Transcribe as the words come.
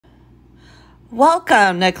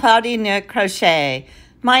Welcome to Cloudy Nook Crochet.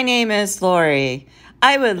 My name is Lori.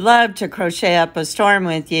 I would love to crochet up a storm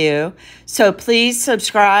with you, so please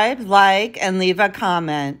subscribe, like, and leave a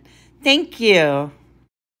comment. Thank you.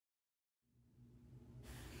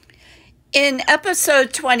 In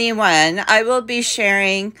episode 21, I will be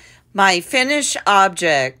sharing my finished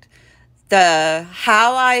object, the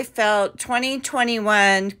How I Felt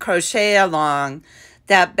 2021 Crochet Along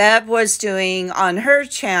that Bev was doing on her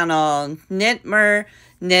channel, Dittmer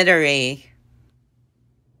Knittery.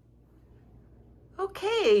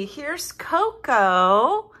 Okay, here's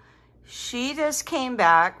Coco. She just came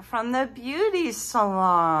back from the beauty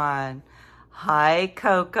salon. Hi,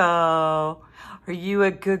 Coco. Are you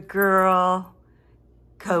a good girl?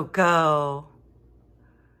 Coco.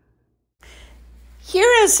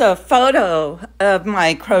 Here is a photo of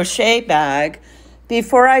my crochet bag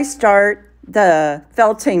before I start the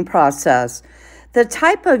felting process. The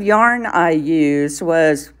type of yarn I used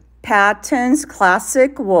was Patton's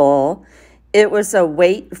Classic Wool. It was a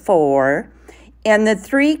weight 4, and the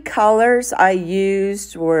 3 colors I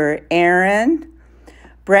used were Aran,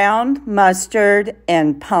 brown mustard,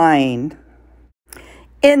 and pine.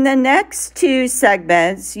 In the next 2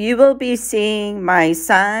 segments, you will be seeing my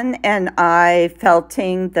son and I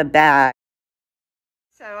felting the bag.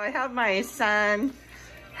 So I have my son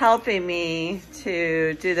helping me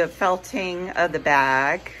to do the felting of the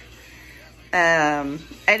bag. I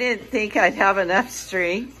didn't think I'd have enough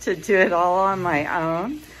strength to do it all on my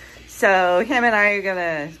own. So him and I are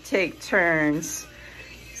gonna take turns.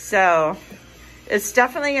 So it's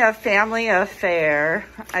definitely a family affair.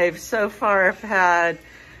 I've so far had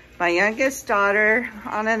my youngest daughter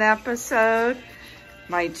on an episode,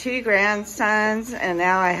 my 2 grandsons, and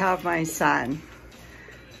now I have my son.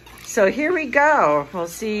 So here we go. We'll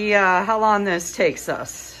see how long this takes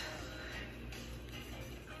us.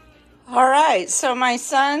 All right, so my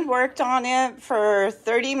son worked on it for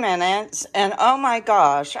 30 minutes, and oh my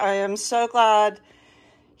gosh, I am so glad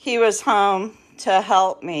he was home to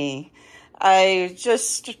help me. I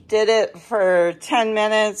just did it for 10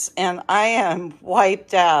 minutes, and I am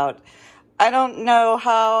wiped out. I don't know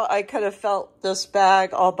how I could have felt this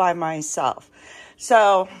bag all by myself.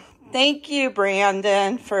 So thank you,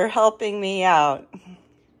 Brandon, for helping me out.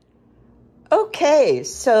 Okay,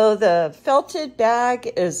 so the felted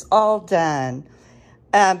bag is all done.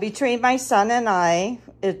 Between my son and I,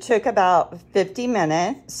 it took about 50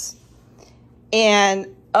 minutes.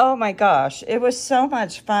 And oh my gosh, it was so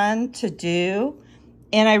much fun to do.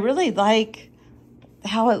 And I really like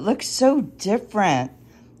how it looks so different.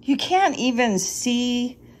 You can't even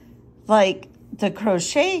see like the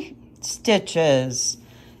crochet stitches.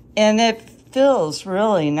 And it feels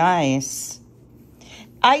really nice.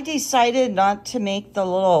 I decided not to make the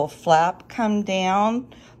little flap come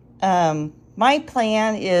down. My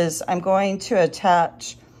plan is I'm going to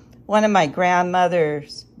attach one of my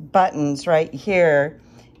grandmother's buttons right here.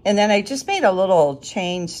 And then I just made a little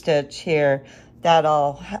chain stitch here that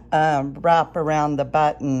I'll wrap around the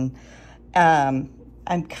button.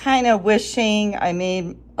 I'm kind of wishing I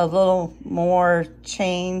made a little more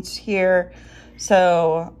chains here.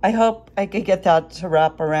 So I hope I could get that to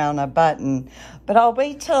wrap around a button. But I'll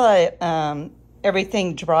wait till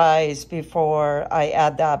everything dries before I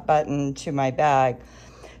add that button to my bag.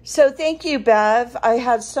 So thank you, Bev. I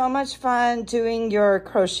had so much fun doing your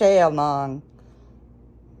crochet along.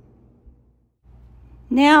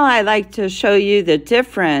 Now I like to show you the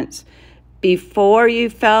difference before you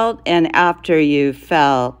felt and after you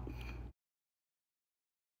felt.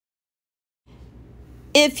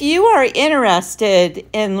 If you are interested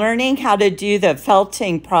in learning how to do the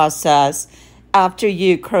felting process after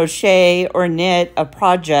you crochet or knit a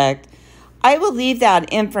project, I will leave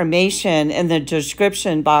that information in the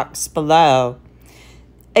description box below.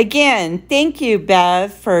 Again, thank you,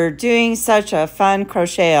 Bev, for doing such a fun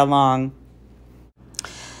crochet along.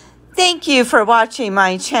 Thank you for watching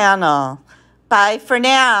my channel. Bye for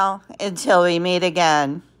now, until we meet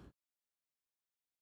again.